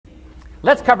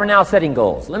Let's cover now setting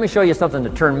goals. Let me show you something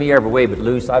that turned me every way but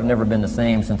loose. I've never been the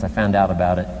same since I found out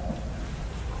about it.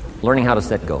 Learning how to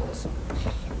set goals.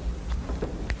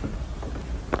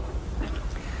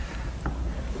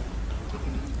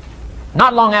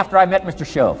 Not long after I met Mr.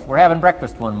 Schoaf, we're having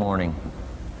breakfast one morning.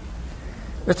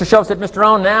 Mr. Schoaf said, Mr.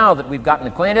 Rohn, now that we've gotten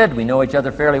acquainted, we know each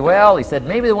other fairly well, he said,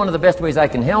 maybe one of the best ways I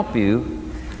can help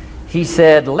you, he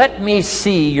said, let me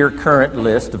see your current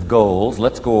list of goals.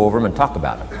 Let's go over them and talk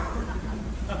about it.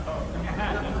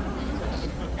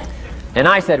 And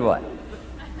I said, what?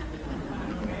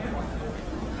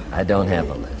 I don't have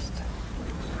a list.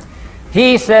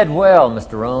 He said, well,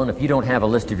 Mr. Rohn, if you don't have a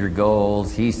list of your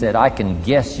goals, he said, I can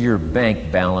guess your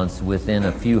bank balance within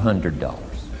a few $100s.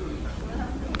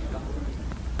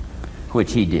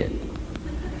 Which he did.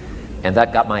 And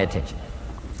that got my attention.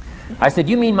 I said,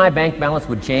 you mean my bank balance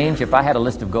would change if I had a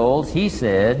list of goals? He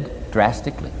said,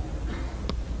 drastically.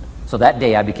 So that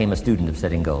day I became a student of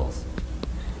setting goals.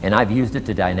 And I've used it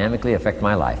to dynamically affect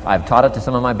my life. I've taught it to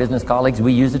some of my business colleagues.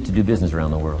 We use it to do business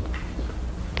around the world.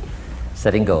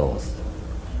 Setting goals.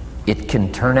 It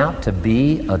can turn out to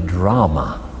be a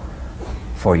drama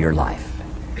for your life.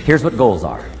 Here's what goals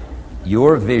are.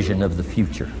 Your vision of the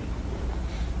future.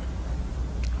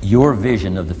 Your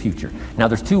vision of the future. Now,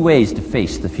 there's two ways to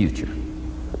face the future.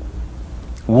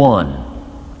 One,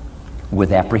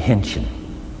 with apprehension.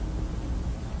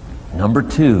 Number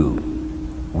two,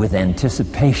 with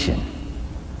anticipation.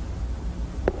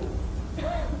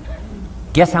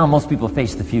 Guess how most people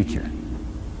face the future?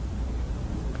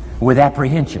 With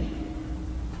apprehension.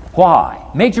 Why?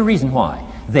 Major reason why.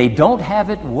 They don't have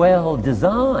it well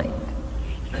designed.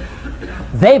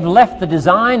 They've left the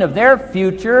design of their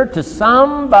future to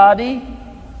somebody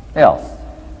else.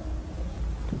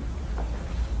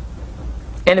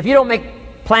 And if you don't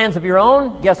make plans of your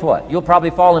own, guess what? You'll probably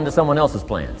fall into someone else's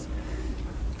plans.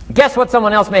 Guess what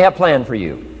someone else may have planned for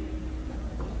you?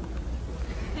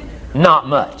 Not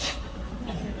much.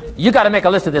 You got to make a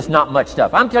list of this not much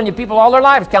stuff. I'm telling you, people all their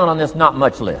lives count on this not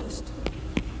much list.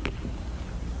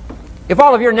 If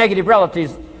all of your negative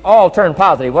relatives all turn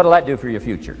positive, what'll that do for your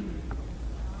future?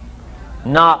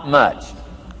 Not much.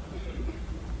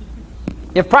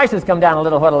 If prices come down a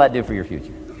little, what'll that do for your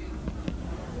future?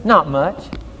 Not much.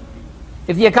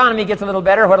 If the economy gets a little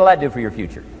better, what'll that do for your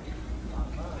future?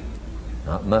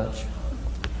 Not much.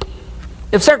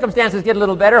 If circumstances get a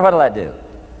little better, what'll that do?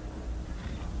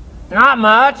 Not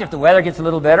much. If the weather gets a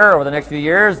little better over the next few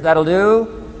years, that'll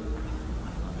do.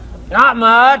 Not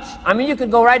much. I mean, you could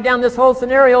go right down this whole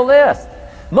scenario list.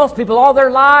 Most people all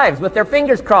their lives, with their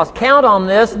fingers crossed, count on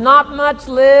this not much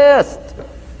list.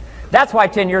 That's why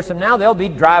 10 years from now, they'll be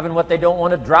driving what they don't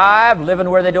want to drive, living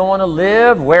where they don't want to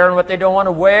live, wearing what they don't want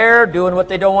to wear, doing what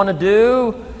they don't want to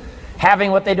do,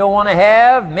 having what they don't want to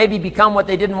have, maybe become what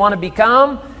they didn't want to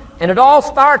become. And it all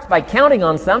starts by counting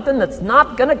on something that's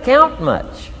not going to count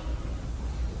much.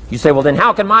 You say, well, then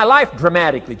how can my life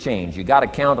dramatically change? You got to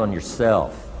count on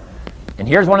yourself. And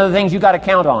here's one of the things you got to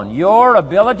count on. Your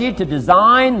ability to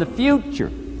design the future.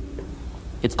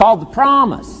 It's called the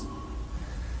promise.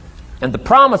 And the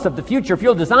promise of the future, if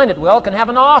you'll design it well, can have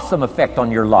an awesome effect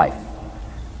on your life.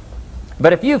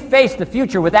 But if you face the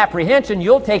future with apprehension,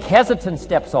 you'll take hesitant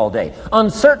steps all day,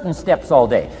 uncertain steps all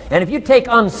day. And if you take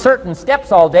uncertain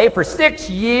steps all day for 6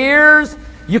 years,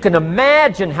 you can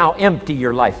imagine how empty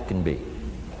your life can be.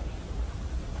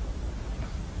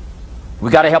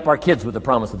 We've got to help our kids with the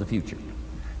promise of the future.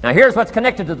 Now here's what's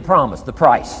connected to the promise, the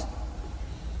price.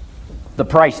 The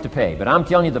price to pay. But I'm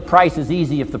telling you, the price is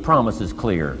easy if the promise is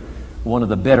clear. One of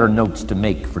the better notes to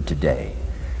make for today.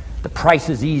 The price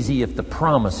is easy if the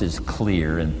promise is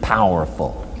clear and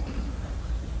powerful.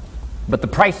 But the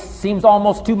price seems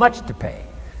almost too much to pay.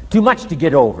 Too much to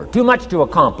get over. Too much to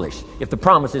accomplish if the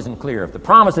promise isn't clear, if the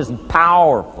promise isn't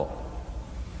powerful.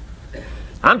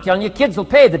 I'm telling you, kids will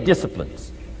pay the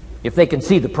disciplines if they can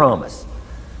see the promise.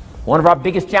 One of our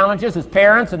biggest challenges as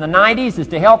parents in the 90s is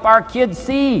to help our kids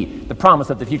see the promise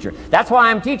of the future. That's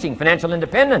why I'm teaching financial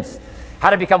independence,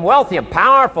 how to become wealthy and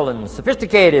powerful and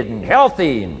sophisticated and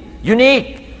healthy and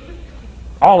unique.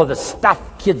 All of the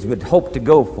stuff kids would hope to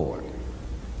go for.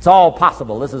 It's all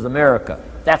possible. This is America.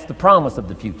 That's the promise of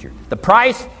the future. The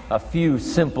price, a few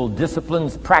simple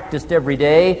disciplines practiced every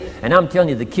day. And I'm telling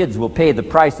you, the kids will pay the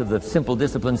price of the simple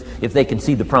disciplines if they can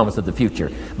see the promise of the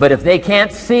future. But if they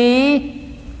can't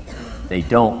see, they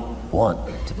don't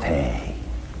want to pay.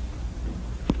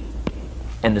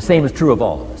 And the same is true of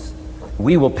all of us.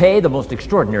 We will pay the most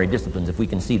extraordinary disciplines if we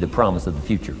can see the promise of the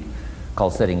future,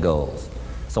 called setting goals.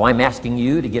 So I'm asking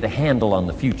you to get a handle on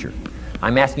the future.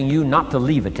 I'm asking you not to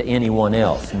leave it to anyone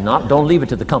else. Don't leave it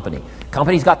to the company.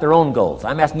 Company's got their own goals.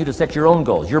 I'm asking you to set your own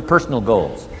goals, your personal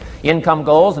goals. Income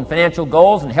goals and financial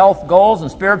goals and health goals and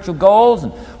spiritual goals,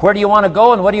 and where do you want to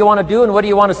go and what do you want to do and what do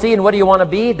you want to see and what do you want to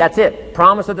be. That's it.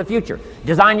 Promise of the future.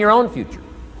 Design your own future.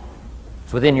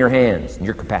 It's within your hands and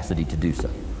your capacity to do so.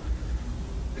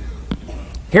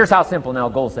 Here's how simple now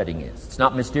goal setting is. It's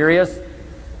not mysterious.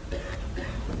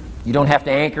 You don't have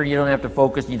to anchor, you don't have to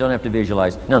focus, you don't have to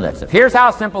visualize, none of that stuff. Here's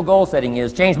how simple goal setting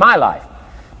is. Changed my life.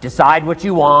 Decide what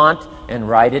you want and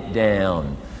write it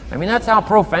down. I mean, that's how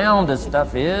profound this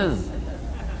stuff is.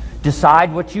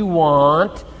 Decide what you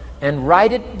want and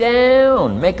write it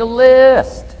down. Make a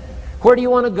list. Where do you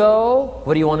want to go?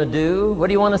 What do you want to do? What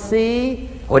do you want to see?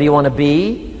 What do you want to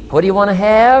be? What do you want to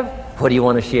have? What do you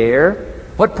want to share?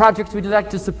 What projects would you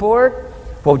like to support?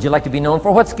 What would you like to be known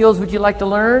for? What skills would you like to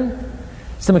learn?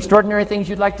 Some extraordinary things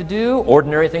you'd like to do,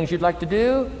 ordinary things you'd like to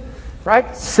do,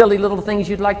 right? Silly little things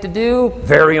you'd like to do,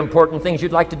 very important things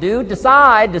you'd like to do.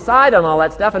 Decide on all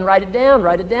that stuff and write it down,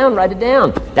 write it down, write it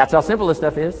down. That's how simple this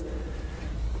stuff is.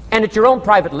 And it's your own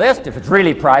private list. If it's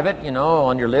really private, you know,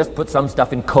 on your list, put some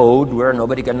stuff in code where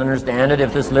nobody can understand it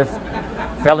if this list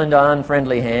fell into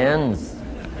unfriendly hands.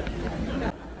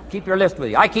 Keep your list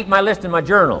with you. I keep my list in my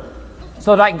journal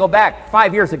so that I can go back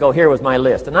 5 years ago. Here was my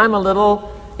list. And I'm a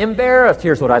little embarrassed.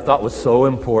 Here's what I thought was so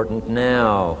important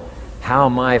now. How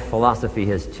my philosophy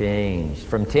has changed.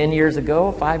 From 10 years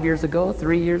ago, 5 years ago,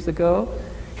 3 years ago.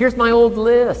 Here's my old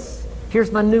list.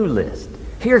 Here's my new list.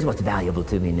 Here's what's valuable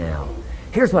to me now.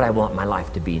 Here's what I want my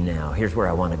life to be now. Here's where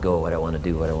I want to go, what I want to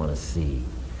do, what I want to see.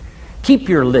 Keep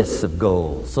your lists of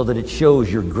goals so that it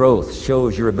shows your growth,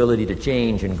 shows your ability to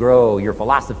change and grow. Your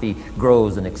philosophy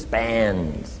grows and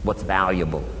expands what's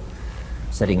valuable.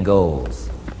 Setting goals.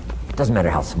 It doesn't matter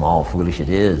how small, foolish it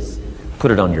is.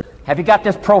 Put it on your... Have you got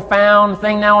this profound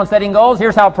thing now on setting goals?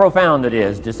 Here's how profound it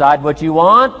is. Decide what you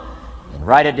want and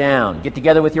write it down. Get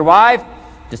together with your wife,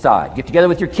 decide. Get together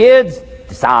with your kids,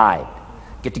 decide.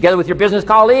 Get together with your business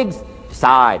colleagues,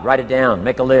 decide. Write it down.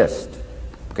 Make a list.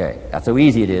 Okay, that's how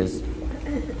easy it is.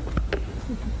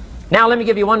 Now let me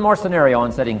give you one more scenario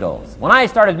on setting goals. When I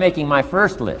started making my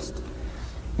first list,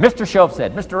 Mr. Shope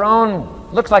said, Mr.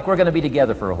 Rohn, looks like we're going to be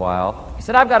together for a while. He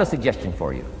said, I've got a suggestion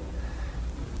for you.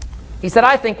 He said,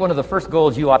 I think one of the first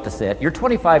goals you ought to set, you're a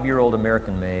 25-year-old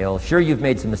American male, sure you've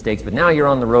made some mistakes, but now you're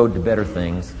on the road to better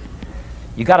things.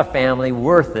 You got a family,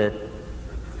 worth it.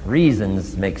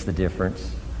 Reasons makes the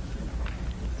difference.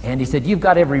 And he said, you've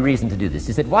got every reason to do this.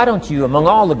 He said, why don't you, among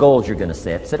all the goals you're going to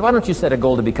set, said, why don't you set a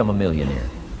goal to become a millionaire?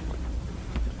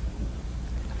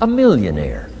 A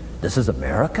millionaire. This is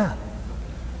America.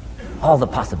 All the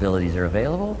possibilities are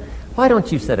available. Why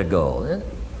don't you set a goal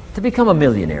to become a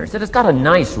millionaire? He said, it's got a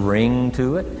nice ring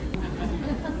to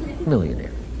it.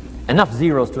 Millionaire. Enough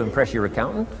zeros to impress your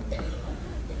accountant?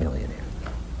 Millionaire.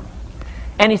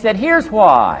 And he said, here's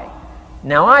why.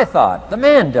 Now I thought, the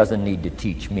man doesn't need to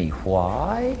teach me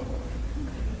why.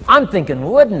 I'm thinking,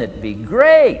 wouldn't it be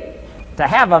great to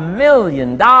have $1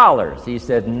 million? He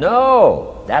said,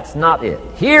 no, that's not it.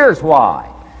 Here's why.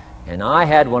 And I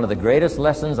had one of the greatest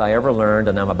lessons I ever learned,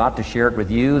 and I'm about to share it with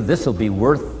you. This will be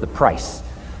worth the price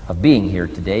of being here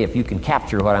today if you can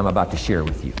capture what I'm about to share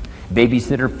with you.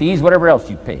 Babysitter fees, whatever else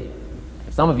you paid.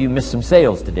 Some of you missed some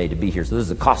sales today to be here, so this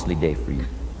is a costly day for you.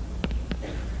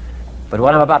 But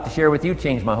what I'm about to share with you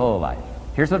changed my whole life.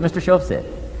 Here's what Mr. Shope said.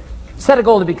 Set a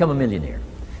goal to become a millionaire.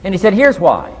 And he said, here's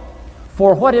why.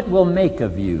 For what it will make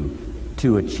of you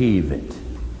to achieve it.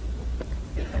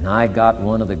 And I got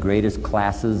one of the greatest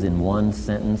classes in one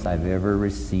sentence I've ever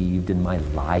received in my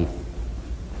life.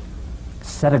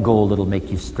 Set a goal that'll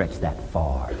make you stretch that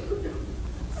far.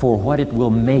 For what it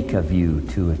will make of you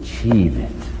to achieve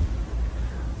it.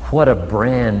 What a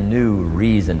brand new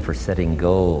reason for setting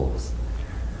goals.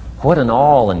 What an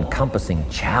all-encompassing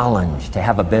challenge to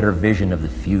have a better vision of the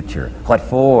future. What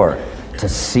for? To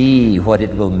see what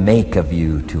it will make of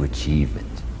you to achieve it.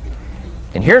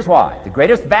 And here's why. The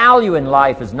greatest value in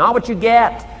life is not what you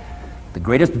get. The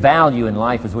greatest value in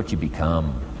life is what you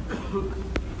become.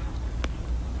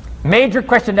 Major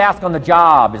question to ask on the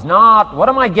job is not, what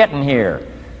am I getting here?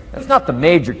 That's not the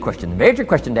major question. The major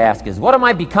question to ask is, what am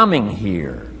I becoming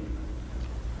here?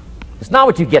 It's not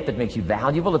what you get that makes you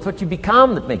valuable, it's what you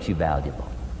become that makes you valuable.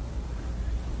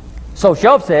 So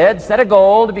Shope said, set a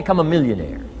goal to become a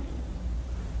millionaire.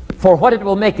 For what it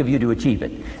will make of you to achieve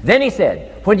it. Then he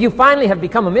said, when you finally have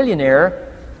become a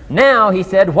millionaire, now he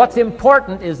said, what's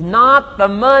important is not the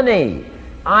money.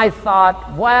 I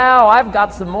thought, wow, I've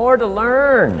got some more to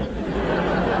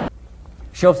learn.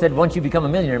 Shope said, once you become a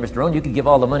millionaire, Mr. Rohn, you could give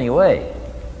all the money away.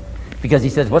 Because he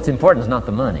says, what's important is not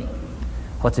the money.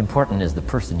 What's important is the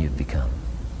person you've become.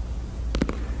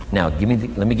 Now, let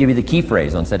me give you the key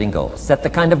phrase on setting goals. Set the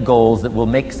kind of goals that will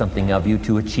make something of you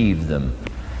to achieve them.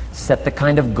 Set the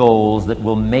kind of goals that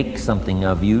will make something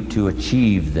of you to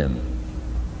achieve them.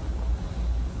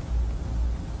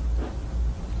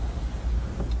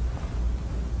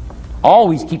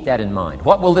 Always keep that in mind.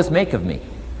 What will this make of me?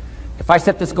 If I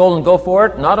set this goal and go for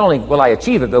it, not only will I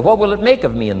achieve it, but what will it make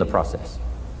of me in the process?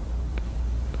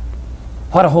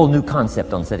 What a whole new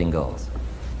concept on setting goals.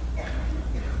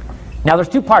 Now, there's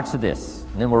two parts to this,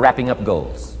 and then we're wrapping up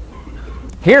goals.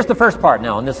 Here's the first part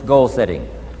now on this goal setting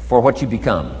for what you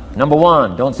become. Number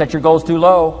one, don't set your goals too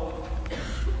low.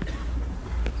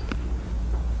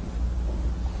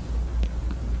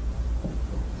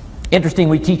 Interesting,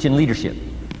 we teach in leadership.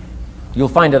 You'll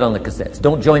find it on the cassettes.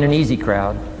 Don't join an easy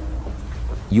crowd.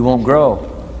 You won't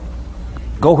grow.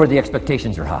 Go where the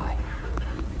expectations are high.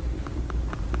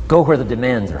 Go where the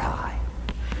demands are high.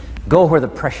 Go where the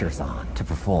pressure's on to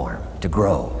perform, to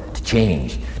grow, to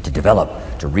change, to develop,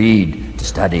 to read, to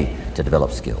study, to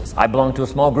develop skills. I belong to a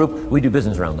small group. We do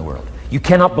business around the world. You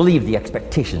cannot believe the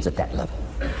expectations at that level.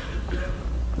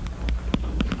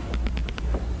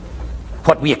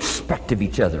 What we expect of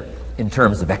each other in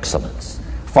terms of excellence.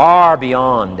 Far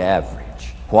beyond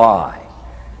average. Why?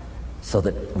 So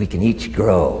that we can each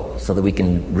grow, so that we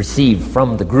can receive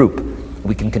from the group,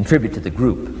 we can contribute to the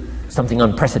group. Something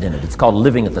unprecedented. It's called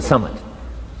living at the summit.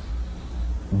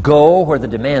 Go where the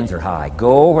demands are high.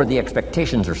 Go where the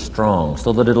expectations are strong,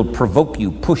 so that it'll provoke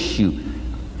you, push you,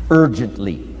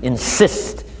 urgently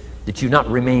insist that you not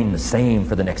remain the same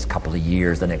for the next couple of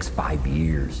years, the next 5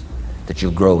 years, that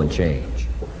you'll grow and change.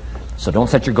 So don't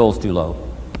set your goals too low.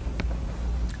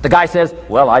 The guy says,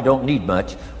 well, I don't need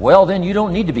much. Well, then you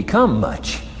don't need to become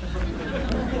much.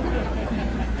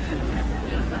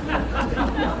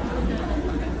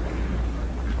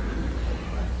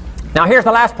 Now here's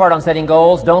the last part on setting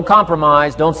goals. Don't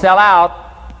compromise. Don't sell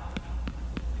out.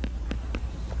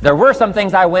 There were some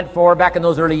things I went for back in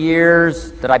those early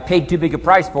years that I paid too big a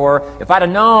price for. If I'd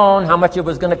have known how much it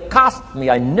was going to cost me,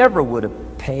 I never would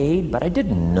have paid, but I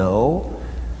didn't know.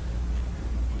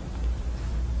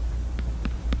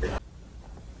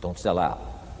 Don't sell out.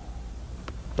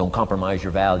 Don't compromise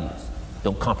your values.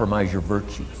 Don't compromise your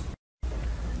virtues.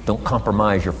 Don't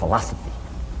compromise your philosophy.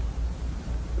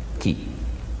 Key.